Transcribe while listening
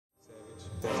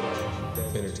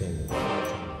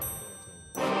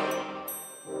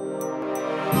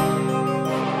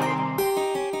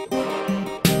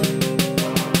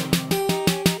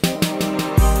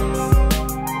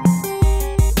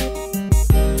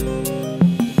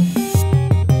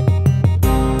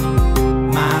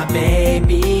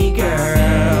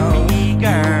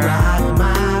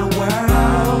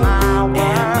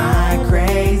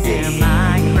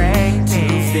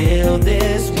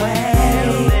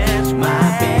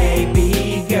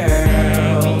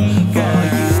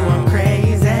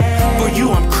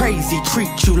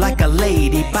Treat you like a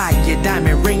lady, buy your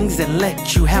diamond rings and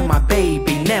let you have my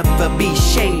baby. Never be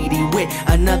shady with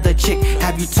another chick.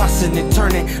 Have you tossing and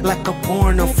turning like a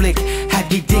porno flick? Have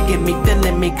you digging me,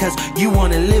 feeling me, cause you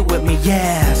wanna live with me?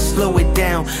 Yeah, slow it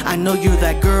down, I know you're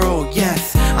that girl.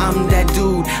 Yes, I'm that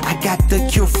dude, I got the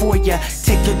cure for ya.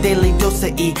 Take your daily dose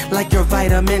of E, like your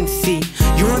vitamin C.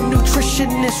 Your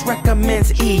nutritionist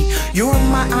recommends E. You're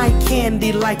my eye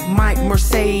candy like my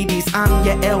Mercedes. I'm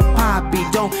your El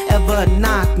Papi, don't ever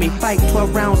knock me. Fight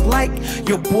 12 rounds like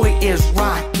your boy is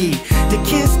Rocky. The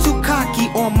kid's too cocky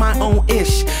on my own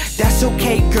ish. That's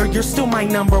okay, girl, you're still my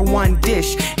 #1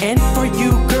 dish. And for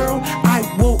you, girl, I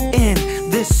will end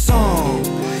this song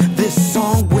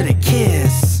with a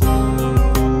kiss.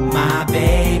 My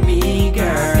baby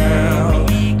girl,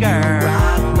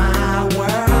 rock my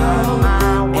world.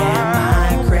 Am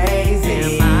I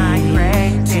crazy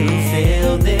to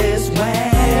feel this way?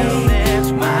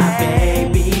 My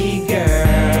baby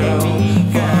girl,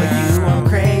 for you I'm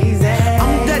crazy.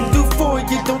 I'm that dude for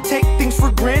you, don't take things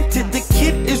for granted. The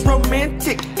kid is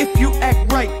romantic if you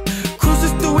act right.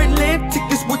 Cruises through Atlantic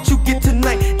is what you get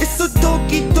tonight. It's a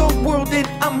dog-eat-dog world and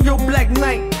I'm your black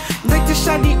knight. Like the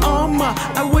shiny armor,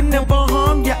 I would never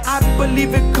harm ya. I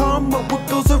believe in karma, what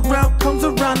goes around comes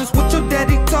around. Is what your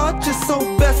daddy taught you, so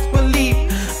best believe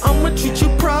I'ma treat you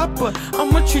proper,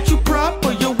 I'ma treat you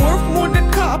proper. You're worth more than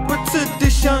copper to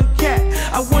this young cat.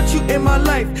 I want you in my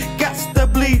life, gots to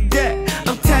bleed that.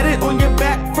 I'm tatted on your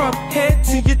back from head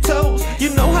to your toes. You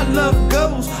know how love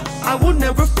goes, I will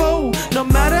never fold. No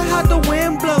matter how the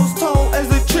wind blows, tall as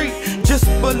a tree. Just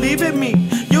believe in me,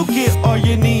 you'll get all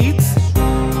your needs.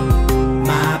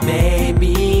 My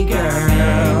baby girl,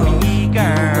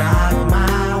 rock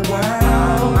my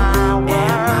world. Am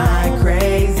I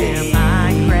crazy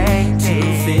to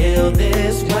feel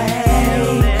this way?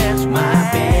 My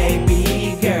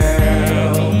baby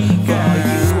girl, for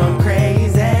you I'm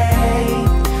crazy.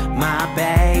 My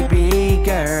baby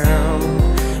girl,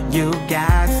 you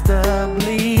got to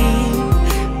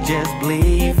bleed, just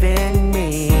believe in